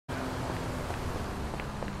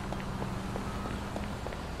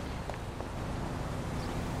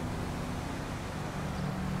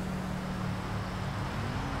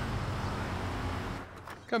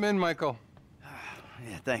Come in, Michael.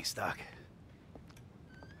 Yeah, thanks, Doc.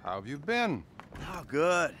 How have you been? Oh,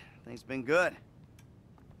 good. Things been good.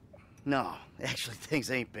 No, actually, things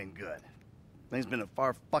ain't been good. Things been a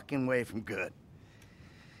far fucking way from good.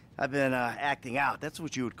 I've been acting out. That's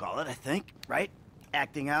what you would call it, I think, right?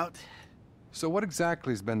 Acting out. So what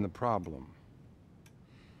exactly has been the problem?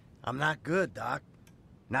 I'm not good, Doc.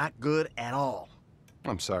 Not good at all.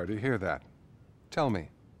 I'm sorry to hear that. Tell me.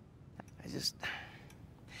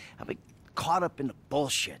 I've been caught up in the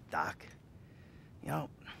bullshit, Doc. You know,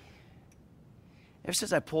 ever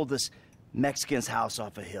since I pulled this Mexican's house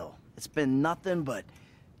off a hill, it's been nothing but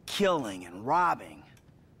killing and robbing.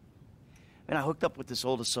 And I hooked up with this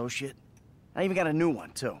old associate. I even got a new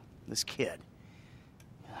one, too. This kid.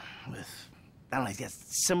 With, I don't know, he's got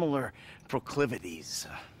similar proclivities.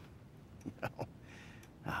 You know?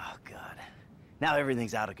 Oh, God. Now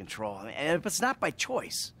everything's out of control. I mean, but it's not by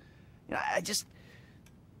choice. You know,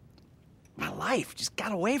 my life just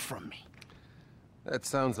got away from me. That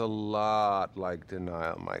sounds a lot like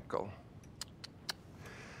denial, Michael.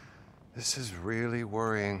 This is really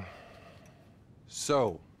worrying.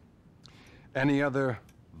 So, any other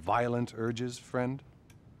violent urges, friend?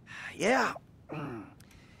 Yeah.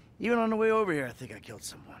 Even on the way over here, I think I killed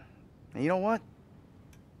someone. And you know what?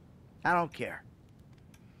 I don't care.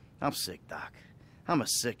 I'm sick, Doc. I'm a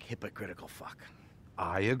sick, hypocritical fuck.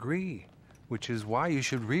 I agree, which is why you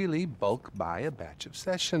should really bulk buy a batch of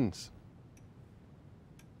sessions.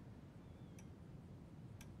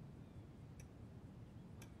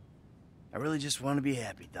 I really just want to be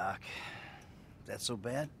happy, Doc. Is that so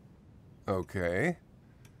bad? Okay.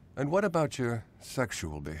 And what about your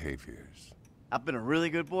sexual behaviors? I've been a really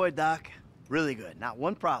good boy, Doc. Really good. Not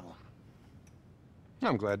one problem.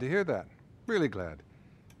 I'm glad to hear that. Really glad.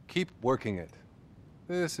 Keep working it.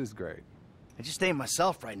 This is great. I just ain't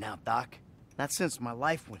myself right now, Doc. Not since my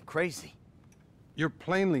life went crazy. You're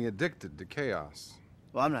plainly addicted to chaos.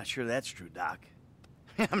 Well, I'm not sure that's true, Doc.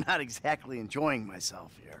 I'm not exactly enjoying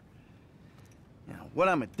myself here. You know, what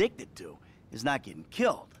I'm addicted to is not getting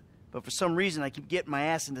killed. But for some reason, I keep getting my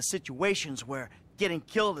ass into situations where getting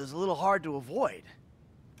killed is a little hard to avoid.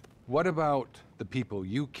 What about the people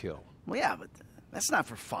you kill? Well, yeah, but that's not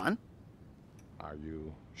for fun. Are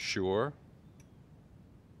you sure?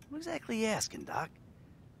 What exactly are you asking, Doc?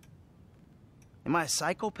 Am I a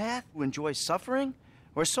psychopath who enjoys suffering?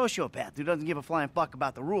 Or a sociopath who doesn't give a flying fuck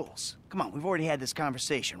about the rules? Come on, we've already had this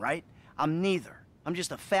conversation, right? I'm neither. I'm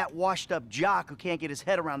just a fat, washed-up jock who can't get his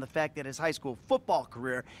head around the fact that his high school football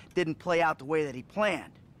career didn't play out the way that he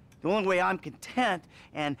planned. The only way I'm content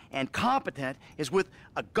and competent is with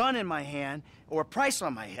a gun in my hand or a price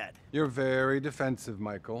on my head. You're very defensive,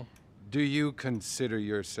 Michael. Do you consider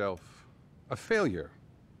yourself a failure?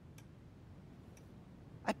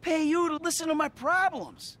 I pay you to listen to my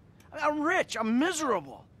problems. I'm rich. I'm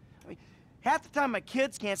miserable. I mean, half the time my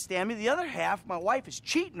kids can't stand me. The other half, my wife is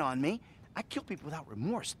cheating on me. I kill people without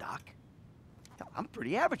remorse, Doc. I'm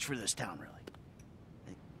pretty average for this town, really.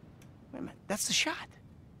 Wait a minute. That's the shot.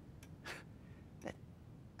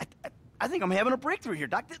 I think I'm having a breakthrough here,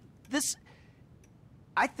 Doc.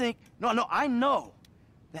 I know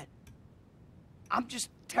that I'm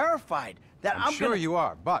just terrified that I'm sure you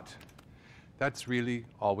are, but that's really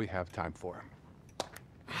all we have time for.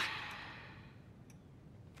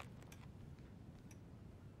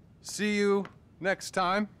 See you next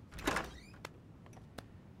time.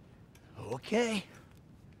 Okay.